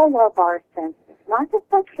all of our senses, not just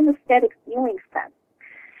our kinesthetic feeling sense.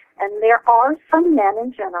 And there are some men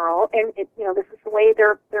in general, and this is the way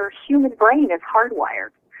their human brain is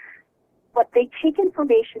hardwired. But they take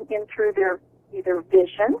information in through their either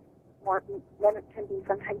vision, or then it can be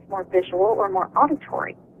sometimes more visual or more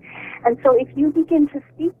auditory. And so if you begin to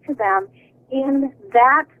speak to them in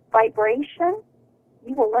that vibration,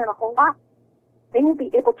 you will learn a whole lot. They will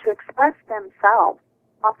be able to express themselves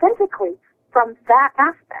authentically from that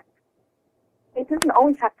aspect. It doesn't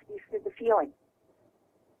always have to be through the feeling.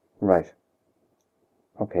 Right.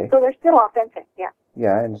 Okay. So they're still authentic, yeah.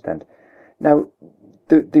 Yeah, I understand. Now,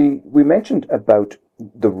 we mentioned about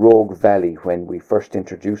the Rogue Valley when we first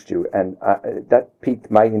introduced you, and that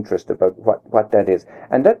piqued my interest about what that is.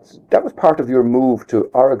 And that was part of your move to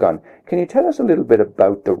Oregon. Can you tell us a little bit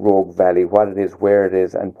about the Rogue Valley, what it is, where it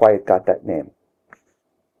is, and why it got that name?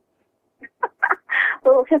 A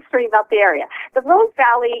little history about the area. The Rogue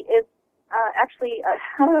Valley is actually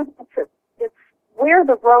it's where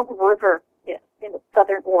the Rogue River is in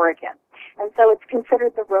southern Oregon. And so it's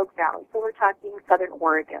considered the Rogue Valley. So we're talking southern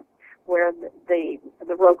Oregon, where the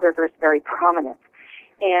Rogue River is very prominent.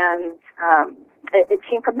 And it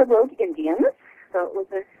came from the Rogue Indians, so it was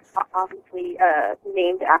obviously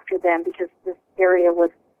named after them because this area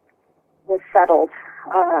was settled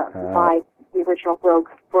by the original Rogue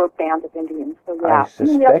band of Indians. So yeah,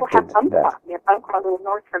 we also have Umpqua. We have Umpqua a little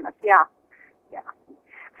north from us. Yeah.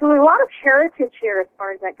 So there's a lot of heritage here as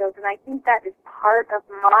far as that goes, and I think that is part of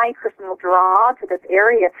my personal draw to this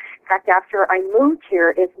area. In fact, after I moved here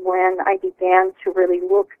is when I began to really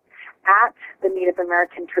look at the Native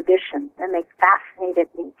American traditions, and they fascinated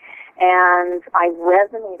me. And I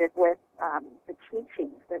resonated with the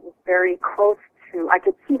teachings. It was very close to, I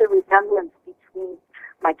could see the resemblance between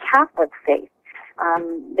my Catholic faith.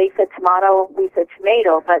 They said tomato, we said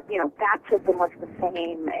tomato, but, baptism was the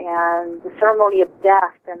same, and the ceremony of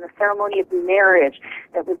death and the ceremony of marriage,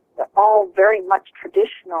 that was all very much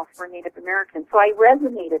traditional for Native Americans. So I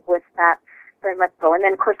resonated with that very much so. And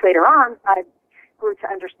then, of course, later on, I grew to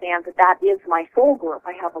understand that is my soul group.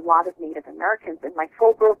 I have a lot of Native Americans in my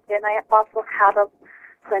soul group, and I also have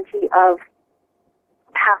plenty of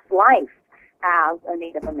past life as a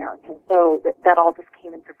Native American. So that all just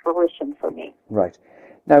came into fruition for me. Right.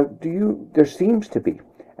 Now, there seems to be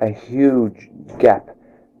a huge gap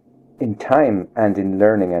in time and in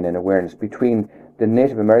learning and in awareness between the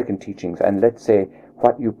Native American teachings and, let's say,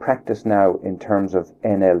 what you practice now in terms of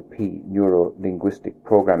NLP, neuro-linguistic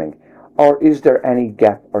programming. Or is there any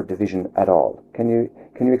gap or division at all? Can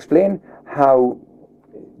you explain how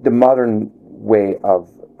the modern way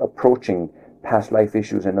of approaching past life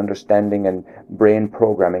issues and understanding and brain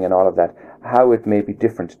programming and all of that, how it may be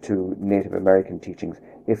different to Native American teachings,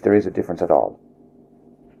 if there is a difference at all?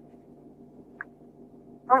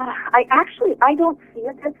 I don't see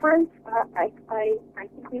a difference. I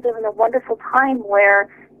think we live in a wonderful time where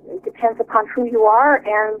it depends upon who you are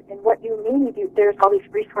and what you need. There's all these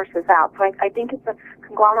resources out. So I think it's a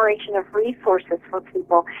conglomeration of resources for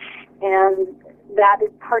people. And that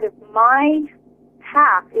is part of my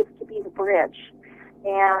path, is to be the bridge.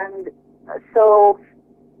 And so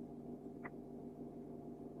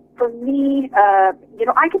for me, I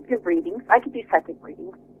could do readings. I could do psychic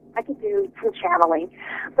readings. I could do some channeling,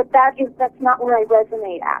 but that's not where I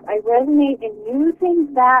resonate at. I resonate in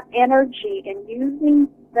using that energy and using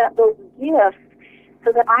those gifts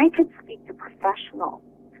so that I could speak to professionals,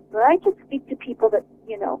 so that I could speak to people that,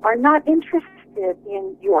 are not interested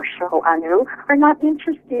in your show, Anu, are not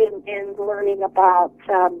interested in learning about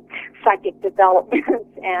psychic development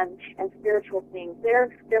and spiritual things. They're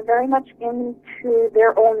very much into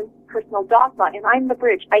their own personal dogma, and I'm the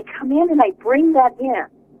bridge. I come in and I bring that in.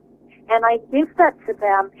 And I give that to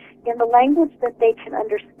them in the language that they can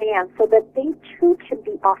understand so that they too can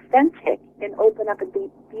be authentic and open up and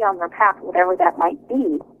be on their path, whatever that might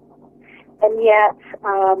be. And yet,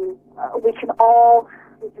 we can all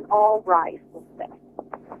rise with this.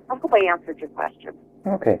 I hope I answered your question.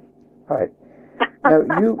 Okay. All right. Now,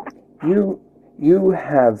 you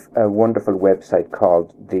have a wonderful website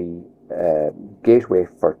called the Gateway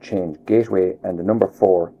for Change, Gateway and the number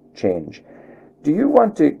 4 Change. Do you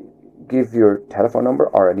want to give your telephone number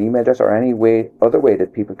or an email address or any other way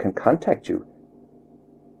that people can contact you?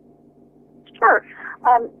 Sure.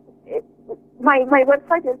 My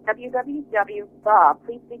website is www.the.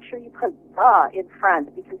 Please make sure you put the in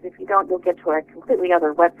front, because if you don't, you'll get to a completely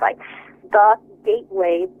other website. The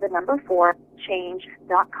Gateway, the number 4,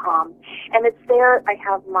 change.com. And it's there. I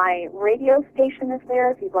have my radio station is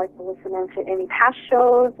there if you'd like to listen into any past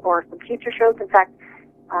shows or some future shows. In fact,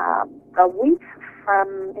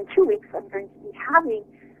 in 2 weeks, I'm going to be having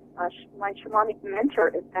my shamanic mentor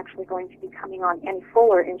is actually going to be coming on, Annie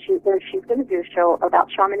Fuller, and she's going to do a show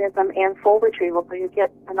about shamanism and soul retrieval, so you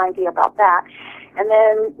get an idea about that. And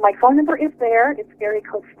then my phone number is there. It's area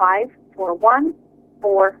code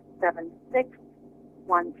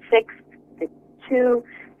 541-476-1662.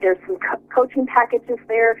 There's some coaching packages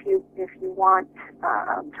there if you want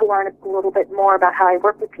to learn a little bit more about how I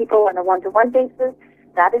work with people on a one-to-one basis.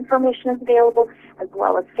 That information is available, as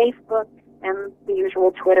well as Facebook and the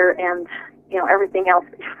usual Twitter and everything else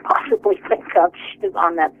that you possibly think of is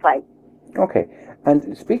on that site. Okay.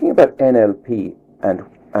 And speaking about NLP and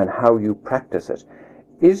how you practice it,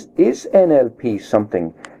 is NLP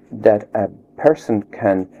something that a person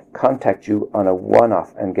can contact you on a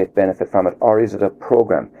one-off and get benefit from it, or is it a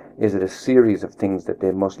program? Is it a series of things that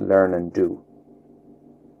they must learn and do?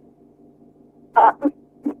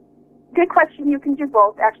 Good question. You can do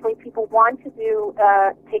both. Actually, people want to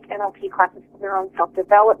take NLP classes for their own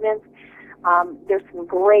self-development. There's some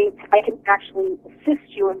I can actually assist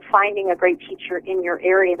you in finding a great teacher in your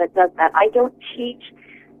area that does that. I don't teach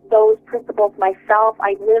those principles myself.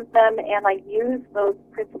 I live them, and I use those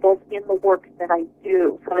principles in the work that I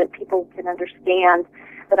do so that people can understand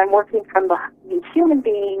that I'm working from the human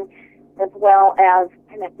being as well as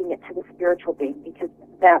connecting it to the spiritual being, because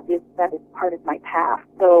that is part of my path.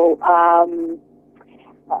 So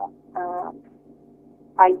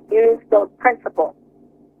I use those principles.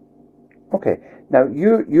 Okay. Now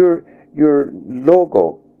your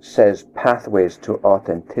logo says Pathways to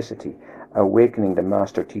Authenticity, Awakening the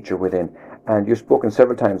Master Teacher Within, and you've spoken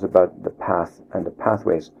several times about the path and the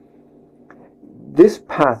pathways. This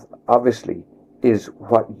path obviously is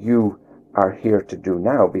what you are here to do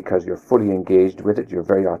now, because you're fully engaged with it, you're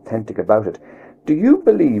very authentic about it. Do you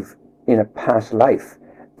believe in a past life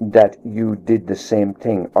that you did the same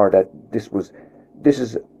thing, or that this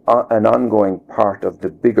is an ongoing part of the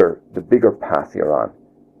bigger path you're on?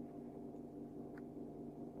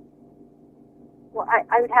 Well,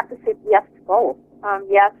 I would have to say yes to both.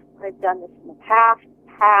 Yes, I've done this in the past.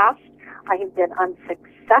 I have been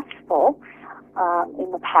unsuccessful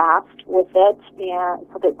in the past with it, and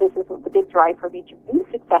so that this is the big drive for me to be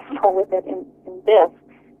successful with it in this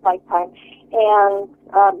lifetime. And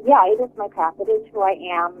it is my path. It is who I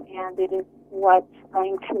am, and it is what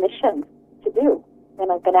I'm commissioned to do,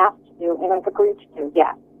 and I've been asked to do, and I've agreed to do.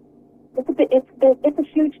 Yeah, it's a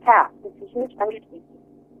huge task. It's a huge undertaking.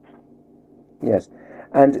 Yes,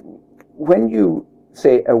 and when you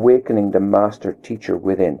say awakening the master teacher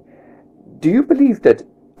within, do you believe that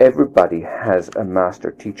everybody has a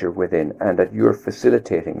master teacher within and that you're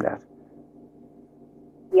facilitating that?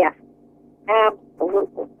 Yes,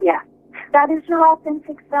 absolutely, yes. That is your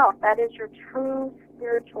authentic self. That is your true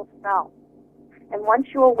spiritual self. And once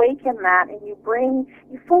you awaken that and you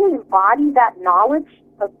fully embody that knowledge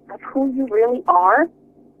of who you really are,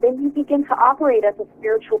 then you begin to operate as a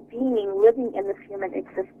spiritual being living in this human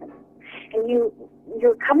existence. And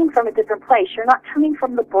you're coming from a different place. You're not coming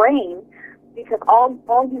from the brain, because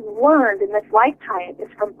all you've learned in this lifetime is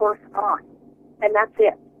from birth on. And that's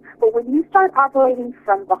it. But when you start operating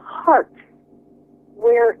from the heart,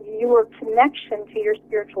 where your connection to your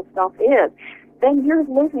spiritual self is, then you're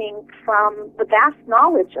living from the vast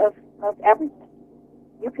knowledge of everything.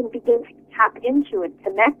 You can begin to tap into and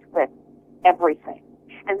connect with everything.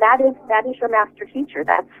 And that is your master teacher.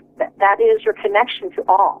 That is your connection to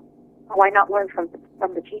all. Why not learn from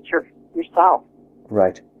the teacher yourself?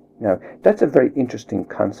 Right. Now, that's a very interesting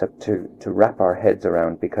concept to wrap our heads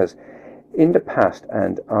around, because in the past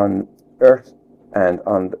and on Earth and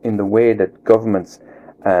in the way that governments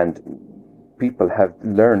and people have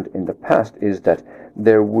learned in the past is that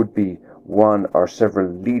there would be one or several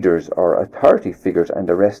leaders or authority figures and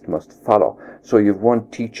the rest must follow. So you've one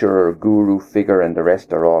teacher or guru figure and the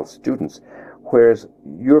rest are all students. Whereas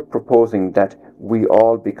you're proposing that we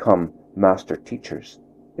all become master teachers.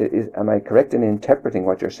 Am I correct in interpreting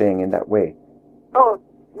what you're saying in that way? Oh,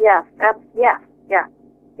 yes.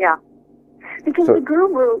 Yeah. Because the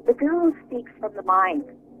guru speaks from the mind,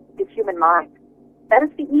 the human mind. That is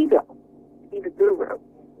the ego, to be the guru.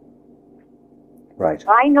 Right.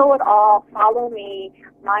 I know it all, follow me,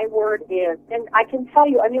 my word is. And I can tell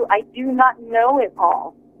you, I do not know it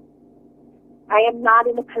all. I am not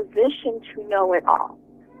in a position to know it all.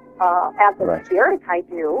 As a spirit, I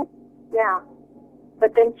do. Yeah.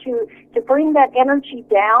 But then to bring that energy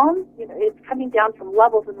down, it's coming down from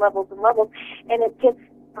levels and levels and levels, and it gets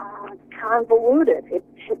convoluted.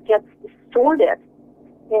 It gets distorted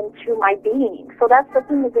into my being. So that's the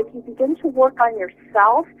thing, is if you begin to work on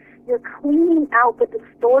yourself, you're cleaning out the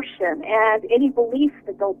distortion and any beliefs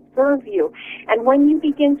that don't serve you. And when you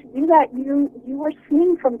begin to do that, you are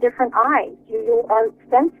seeing from different eyes. You are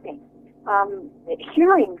sensing,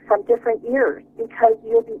 hearing from different ears, because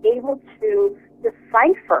you'll be able to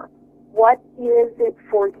decipher what is it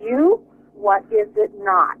for you, what is it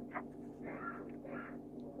not.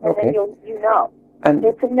 And then you know. And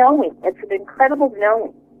it's a knowing. It's an incredible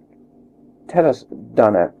knowing. Tell us,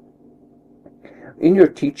 Donna, in your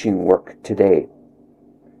teaching work today,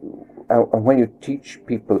 and when you teach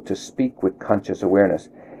people to speak with conscious awareness,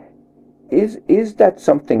 is that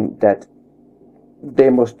something that they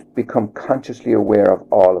must become consciously aware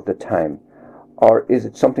of all of the time? Or is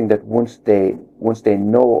it something that once they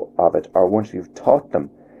know of it, or once you've taught them,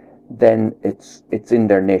 then it's in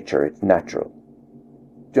their nature, it's natural?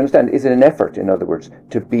 Do you understand? Is it an effort, in other words,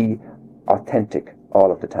 to be authentic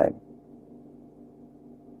all of the time?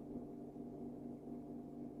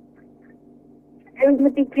 In the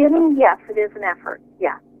beginning, yes, it is an effort.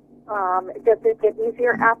 Yeah. Does it get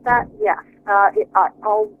easier at that? Yes. I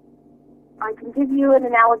can give you an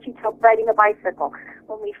analogy to riding a bicycle.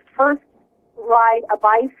 When we first ride a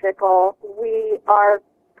bicycle, we are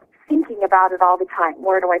thinking about it all the time.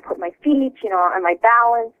 Where do I put my feet? Am I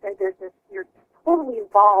balanced? And you're totally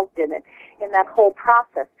involved in it, in that whole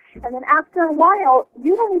process. And then after a while,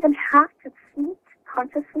 you don't even have to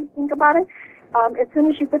consciously think about it. As soon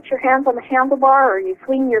as you put your hands on the handlebar or you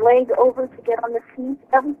swing your leg over to get on the seat,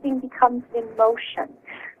 everything becomes in motion.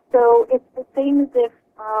 So it's the same as if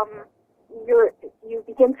you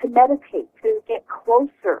begin to meditate, to get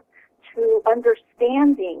closer to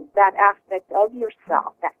understanding that aspect of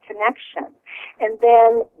yourself, that connection. And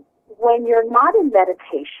then when you're not in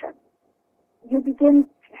meditation, you begin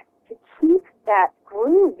to keep that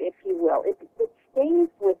groove, if you will. It stays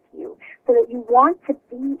with you so that you want to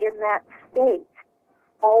be in that state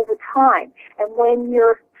all the time. And when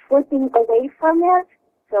you're slipping away from it,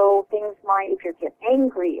 so things might, if you get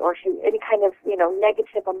angry or any kind of,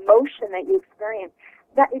 negative emotion that you experience,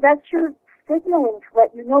 that's your signaling to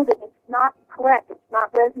let you know that it's not correct, it's not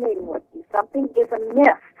resonating with you. Something is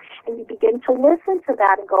amiss. And you begin to listen to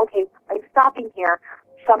that and go, okay, I'm stopping here.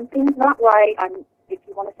 Something's not right. If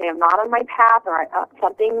you want to say I'm not on my path, or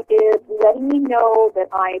something is letting me know that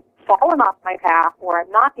I've fallen off my path, or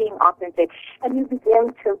I'm not being authentic, and you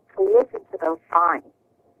begin to listen to those signs,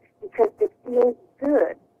 because it feels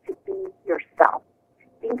good to be yourself.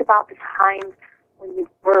 Think about the times when you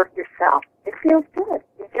were yourself. It feels good.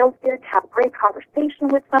 It feels good to have a great conversation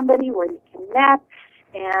with somebody where you connect,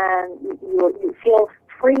 and you feel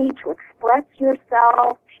free to express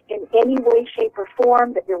yourself in any way, shape, or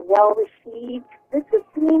form, that you're well received. This is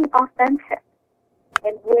being authentic.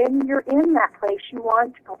 And when you're in that place, you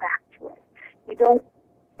want to go back to it.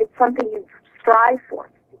 It's something you strive for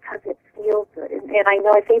because it feel good. And I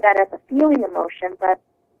know I say that as a feeling emotion, but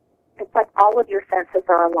it's like all of your senses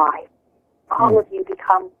are alive. All of you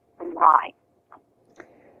become alive.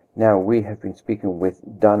 Now, we have been speaking with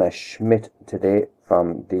Donna Schmidt today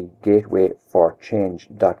from the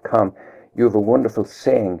gatewayforchange.com. You have a wonderful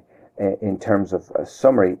saying in terms of a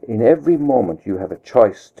summary. In every moment, you have a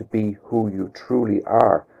choice to be who you truly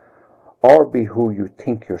are or be who you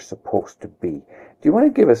think you're supposed to be. Do you want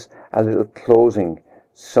to give us a little closing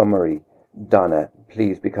summary, Donna,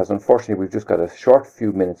 please? Because unfortunately, we've just got a short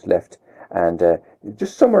few minutes left. And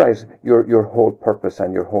just summarize your whole purpose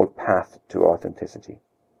and your whole path to authenticity.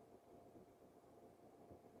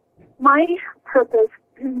 My purpose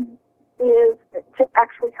is to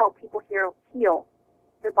actually help people heal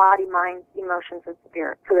their body, mind, emotions, and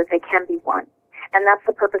spirit so that they can be one. And that's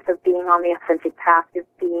the purpose of being on the authentic path, is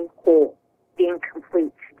being whole, being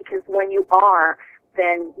complete. Because when you are,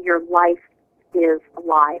 then your life is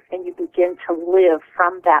alive, and you begin to live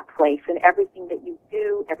from that place, and everything that you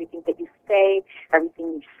do, everything that you say,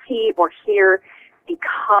 everything you see or hear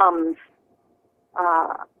becomes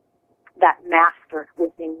that master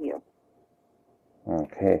within you.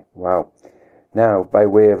 Okay, wow. Now, by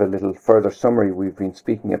way of a little further summary, we've been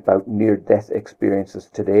speaking about near-death experiences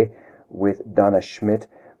today with Donna Schmidt.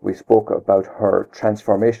 We spoke about her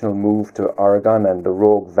transformational move to Oregon and the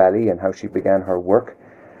Rogue Valley and how she began her work.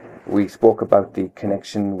 We spoke about the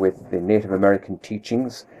connection with the Native American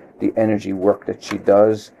teachings, the energy work that she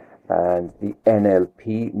does, and the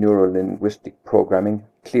NLP, Neuro-Linguistic Programming,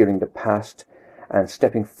 clearing the past, and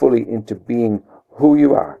stepping fully into being who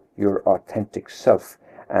you are, your authentic self.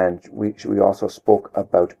 And we also spoke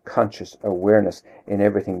about conscious awareness in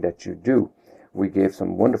everything that you do. We gave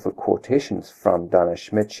some wonderful quotations from Donna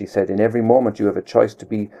Schmidt. She said, in every moment you have a choice to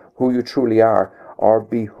be who you truly are or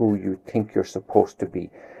be who you think you're supposed to be.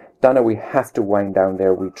 Donna, we have to wind down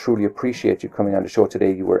there. We truly appreciate you coming on the show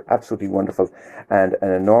today. You were absolutely wonderful and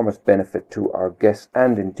an enormous benefit to our guests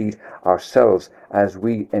and indeed ourselves as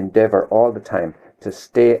we endeavor all the time to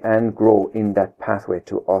stay and grow in that pathway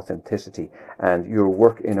to authenticity. And your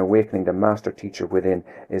work in awakening the master teacher within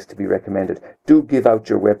is to be recommended. Do give out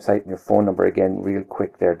your website and your phone number again real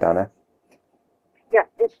quick there, Donna. Yes,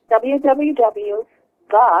 it's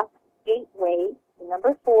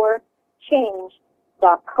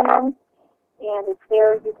www.gateway4change.com, and it's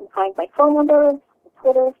there. You can find my phone number,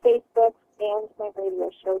 Twitter, Facebook, and my radio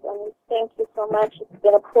shows. And thank you so much. It's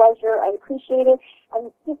been a pleasure. I appreciate it.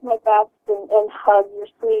 And give my best and hug your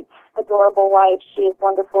sweet, adorable wife. She is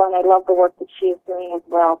wonderful, and I love the work that she is doing as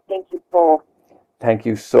well. Thank you both. Thank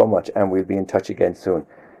you so much, and we'll be in touch again soon.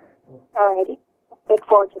 All righty. Look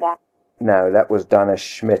forward to that. Now, that was Donna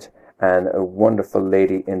Schmidt, and a wonderful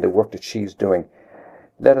lady in the work that she's doing.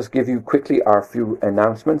 Let us give you quickly our few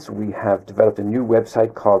announcements. We have developed a new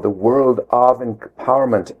website called the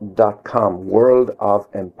worldofempowerment.com. World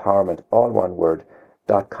of Empowerment, all one word,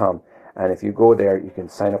 .com. And if you go there, you can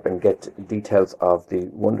sign up and get details of the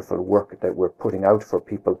wonderful work that we're putting out for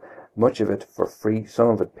people. Much of it for free, some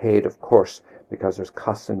of it paid, of course, because there's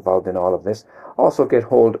costs involved in all of this. Also get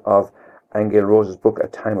hold of Anne Gail Rose's book, A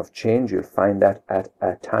Time of Change. You'll find that at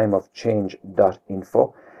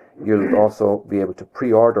atimeofchange.info. You'll also be able to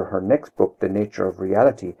pre-order her next book, The Nature of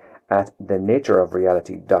Reality, at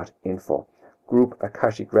thenatureofreality.info. Group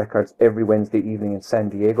Akashic Records every Wednesday evening in San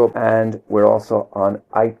Diego, and we're also on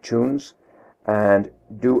iTunes. And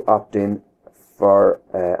do opt in for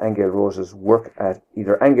Anne Gail Rose's work at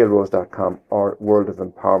either annegailrose.com or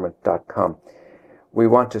worldofempowerment.com. We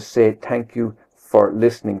want to say thank you for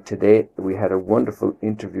listening today. We had a wonderful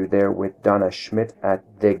interview there with Donna Schmidt at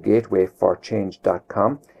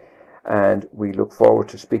thegatewayforchange.com. And we look forward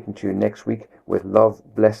to speaking to you next week with love,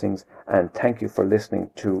 blessings, and thank you for listening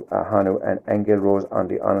to Ahanu and Anne Gail Rose on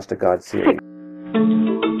the Honest to God series.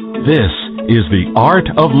 This is the Art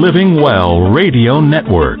of Living Well Radio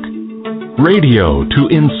Network. Radio to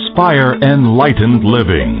inspire enlightened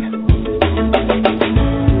living.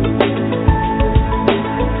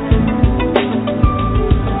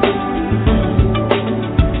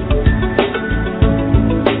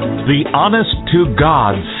 The Honest to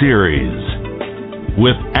God series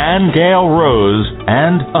with Anne Gail Rose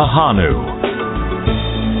and Ahanu.